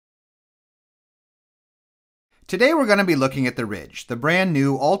Today we're going to be looking at the Ridge, the brand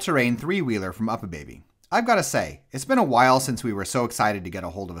new all-terrain three-wheeler from Uppababy. I've got to say, it's been a while since we were so excited to get a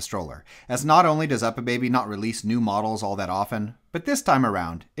hold of a stroller, as not only does Uppababy not release new models all that often, but this time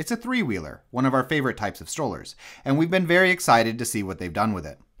around, it's a three-wheeler, one of our favorite types of strollers, and we've been very excited to see what they've done with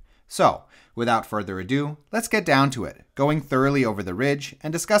it. So, without further ado, let's get down to it, going thoroughly over the Ridge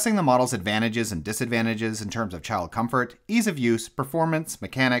and discussing the model's advantages and disadvantages in terms of child comfort, ease of use, performance,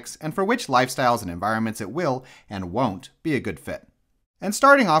 mechanics, and for which lifestyles and environments it will and won't be a good fit. And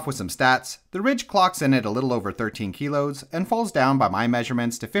starting off with some stats, the Ridge clocks in at a little over 13 kilos and falls down by my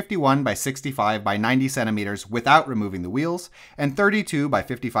measurements to 51 by 65 by 90 centimeters without removing the wheels, and 32 by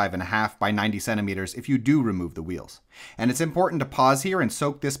 55.5 by 90 centimeters if you do remove the wheels. And it's important to pause here and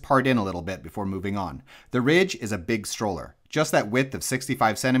soak this part in a little bit before moving on. The Ridge is a big stroller. Just that width of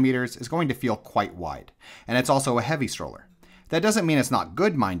 65 centimeters is going to feel quite wide. And it's also a heavy stroller. That doesn't mean it's not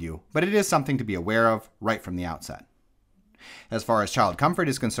good, mind you, but it is something to be aware of right from the outset. As far as child comfort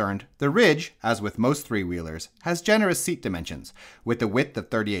is concerned, the Ridge, as with most three-wheelers, has generous seat dimensions, with a width of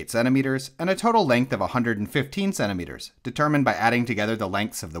 38 centimeters and a total length of 115 centimeters, determined by adding together the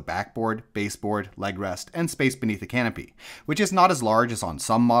lengths of the backboard, baseboard, leg rest, and space beneath the canopy, which is not as large as on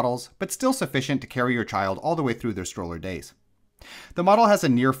some models, but still sufficient to carry your child all the way through their stroller days. The model has a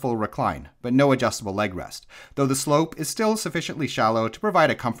near full recline, but no adjustable leg rest, though the slope is still sufficiently shallow to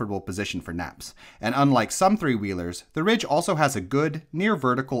provide a comfortable position for naps. And unlike some three-wheelers, the Ridge also has a good, near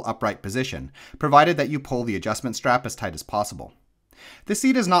vertical upright position, provided that you pull the adjustment strap as tight as possible. The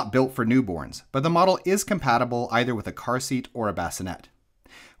seat is not built for newborns, but the model is compatible either with a car seat or a bassinet.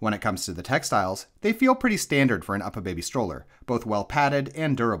 When it comes to the textiles, they feel pretty standard for an Uppababy stroller, both well padded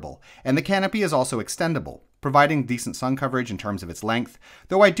and durable, and the canopy is also extendable, providing decent sun coverage in terms of its length,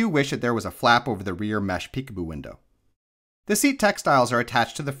 though I do wish that there was a flap over the rear mesh peekaboo window. The seat textiles are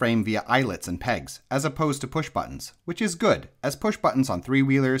attached to the frame via eyelets and pegs, as opposed to push buttons, which is good, as push buttons on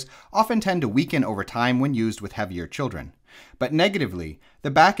three-wheelers often tend to weaken over time when used with heavier children. But negatively,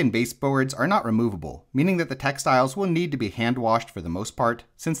 the back and baseboards are not removable, meaning that the textiles will need to be hand-washed for the most part,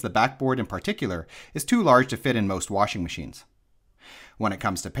 since the backboard in particular is too large to fit in most washing machines. When it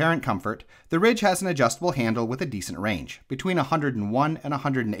comes to parent comfort, the Ridge has an adjustable handle with a decent range, between 101 and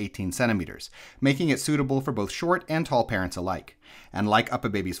 118 centimeters, making it suitable for both short and tall parents alike. And like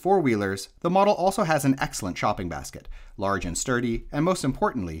Uppababy's four-wheelers, the model also has an excellent shopping basket, large and sturdy, and most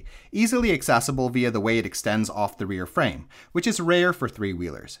importantly, easily accessible via the way it extends off the rear frame, which is rare for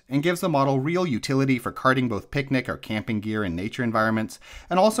three-wheelers, and gives the model real utility for carting both picnic or camping gear in nature environments,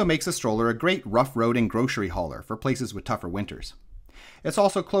 and also makes a stroller a great rough-roading grocery hauler for places with tougher winters. It's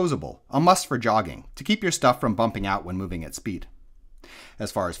also closable, a must for jogging, to keep your stuff from bumping out when moving at speed.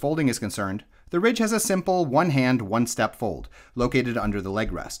 As far as folding is concerned, the Ridge has a simple one-hand, one-step fold, located under the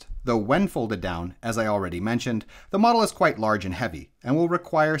leg rest, though when folded down, as I already mentioned, the model is quite large and heavy, and will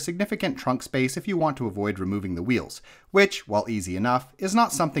require significant trunk space if you want to avoid removing the wheels, which, while easy enough, is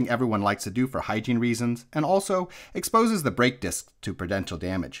not something everyone likes to do for hygiene reasons, and also exposes the brake disc to potential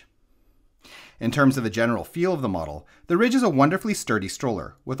damage. In terms of the general feel of the model, the Ridge is a wonderfully sturdy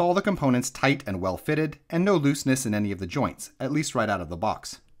stroller, with all the components tight and well fitted, and no looseness in any of the joints, at least right out of the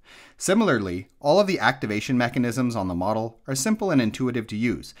box. Similarly, all of the activation mechanisms on the model are simple and intuitive to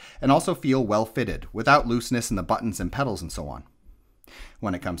use, and also feel well fitted, without looseness in the buttons and pedals and so on.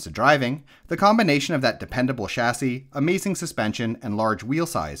 When it comes to driving, the combination of that dependable chassis, amazing suspension, and large wheel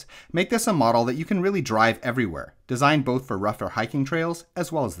size make this a model that you can really drive everywhere, designed both for rougher hiking trails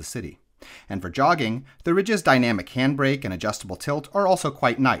as well as the city. And for jogging, the Ridge's dynamic handbrake and adjustable tilt are also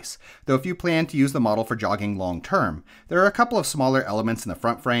quite nice, though if you plan to use the model for jogging long term, there are a couple of smaller elements in the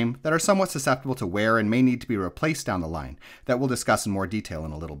front frame that are somewhat susceptible to wear and may need to be replaced down the line, that we'll discuss in more detail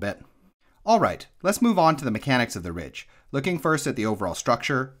in a little bit. Alright, let's move on to the mechanics of the Ridge, looking first at the overall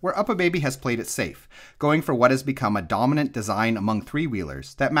structure, where Uppababy has played it safe, going for what has become a dominant design among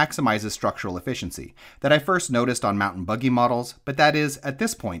three-wheelers that maximizes structural efficiency, that I first noticed on mountain buggy models, but that is, at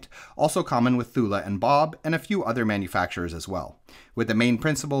this point, also common with Thule and Bob and a few other manufacturers as well, with the main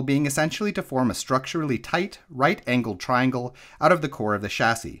principle being essentially to form a structurally tight, right-angled triangle out of the core of the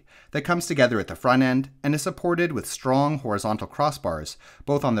chassis, that comes together at the front end and is supported with strong horizontal crossbars,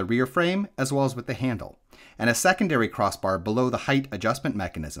 both on the rear frame as well as with the handle, and a secondary crossbar below the height adjustment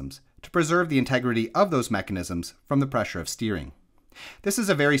mechanisms to preserve the integrity of those mechanisms from the pressure of steering. This is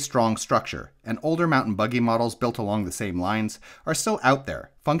a very strong structure, and older mountain buggy models built along the same lines are still out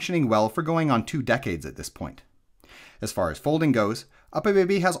there, functioning well for going on 2 decades at this point. As far as folding goes,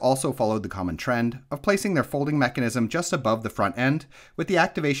 Uppababy has also followed the common trend of placing their folding mechanism just above the front end, with the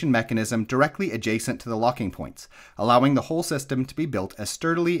activation mechanism directly adjacent to the locking points, allowing the whole system to be built as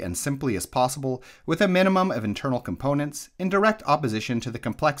sturdily and simply as possible with a minimum of internal components, in direct opposition to the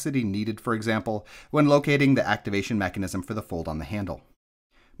complexity needed, for example, when locating the activation mechanism for the fold on the handle.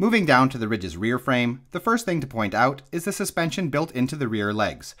 Moving down to the Ridge's rear frame, the first thing to point out is the suspension built into the rear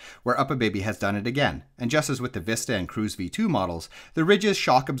legs, where Uppababy has done it again, and just as with the Vista and Cruise V2 models, the Ridge's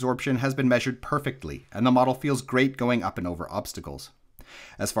shock absorption has been measured perfectly, and the model feels great going up and over obstacles.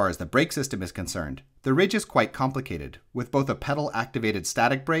 As far as the brake system is concerned, the Ridge is quite complicated, with both a pedal-activated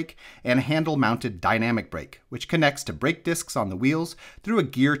static brake and a handle-mounted dynamic brake, which connects to brake discs on the wheels through a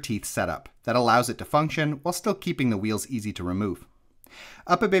gear teeth setup that allows it to function while still keeping the wheels easy to remove.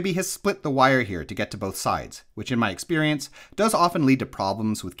 Uppababy has split the wire here to get to both sides, which in my experience does often lead to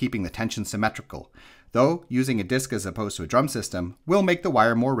problems with keeping the tension symmetrical, though using a disc as opposed to a drum system will make the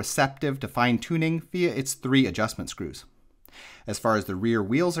wire more receptive to fine-tuning via its 3 adjustment screws. As far as the rear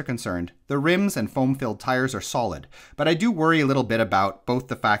wheels are concerned, the rims and foam-filled tires are solid, but I do worry a little bit about both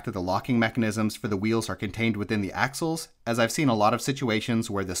the fact that the locking mechanisms for the wheels are contained within the axles, as I've seen a lot of situations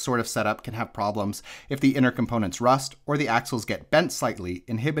where this sort of setup can have problems if the inner components rust or the axles get bent slightly,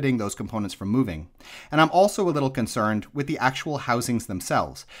 inhibiting those components from moving. And I'm also a little concerned with the actual housings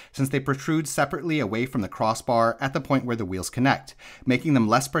themselves, since they protrude separately away from the crossbar at the point where the wheels connect, making them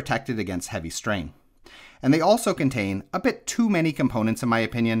less protected against heavy strain. And they also contain a bit too many components in my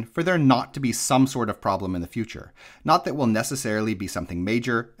opinion for there not to be some sort of problem in the future. Not that will necessarily be something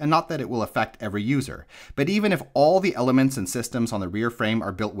major, and not that it will affect every user, but even if all the elements and systems on the rear frame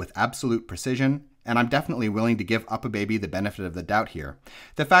are built with absolute precision, and I'm definitely willing to give Uppababy the benefit of the doubt here,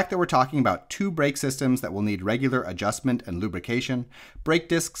 the fact that we're talking about 2 brake systems that will need regular adjustment and lubrication, brake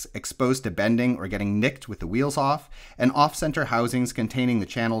discs exposed to bending or getting nicked with the wheels off, and off-center housings containing the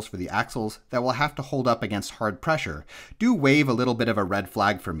channels for the axles that will have to hold up against hard pressure, do wave a little bit of a red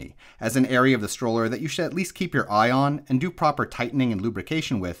flag for me, as an area of the stroller that you should at least keep your eye on and do proper tightening and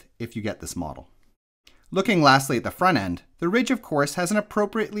lubrication with if you get this model. Looking lastly at the front end, the Ridge of course has an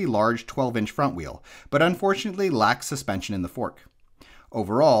appropriately large 12-inch front wheel, but unfortunately lacks suspension in the fork.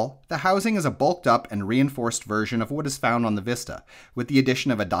 Overall, the housing is a bulked up and reinforced version of what is found on the Vista, with the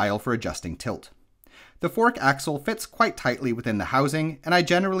addition of a dial for adjusting tilt. The fork axle fits quite tightly within the housing, and I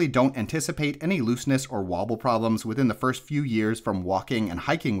generally don't anticipate any looseness or wobble problems within the first few years from walking and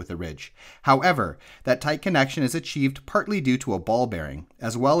hiking with the Ridge. However, that tight connection is achieved partly due to a ball bearing,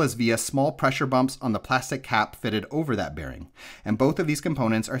 as well as via small pressure bumps on the plastic cap fitted over that bearing. And both of these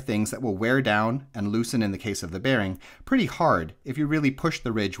components are things that will wear down, and loosen in the case of the bearing, pretty hard if you really push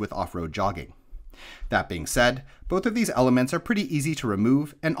the Ridge with off-road jogging. That being said, both of these elements are pretty easy to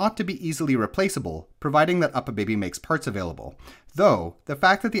remove and ought to be easily replaceable, providing that Uppababy makes parts available. Though, the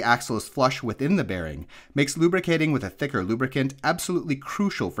fact that the axle is flush within the bearing makes lubricating with a thicker lubricant absolutely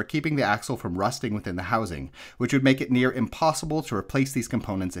crucial for keeping the axle from rusting within the housing, which would make it near impossible to replace these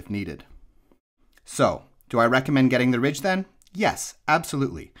components if needed. So, do I recommend getting the Ridge then? Yes,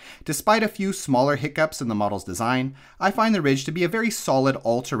 absolutely. Despite a few smaller hiccups in the model's design, I find the Ridge to be a very solid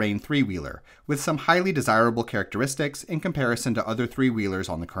all-terrain 3-wheeler, with some highly desirable characteristics in comparison to other 3-wheelers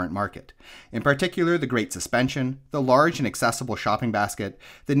on the current market. In particular, the great suspension, the large and accessible shopping basket,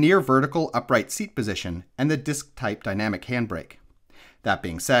 the near vertical upright seat position, and the disc-type dynamic handbrake. That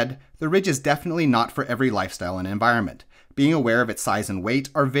being said, the Ridge is definitely not for every lifestyle and environment. Being aware of its size and weight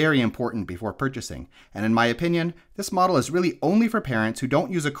are very important before purchasing, and in my opinion, this model is really only for parents who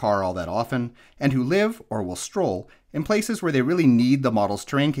don't use a car all that often, and who live, or will stroll, in places where they really need the model's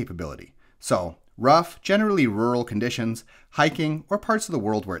terrain capability. So, rough, generally rural conditions, hiking, or parts of the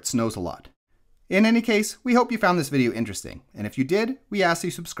world where it snows a lot. In any case, we hope you found this video interesting, and if you did, we ask that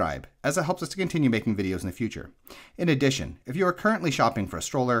you subscribe, as it helps us to continue making videos in the future. In addition, if you are currently shopping for a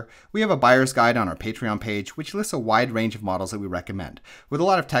stroller, we have a buyer's guide on our Patreon page which lists a wide range of models that we recommend, with a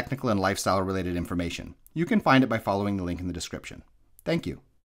lot of technical and lifestyle related information. You can find it by following the link in the description. Thank you.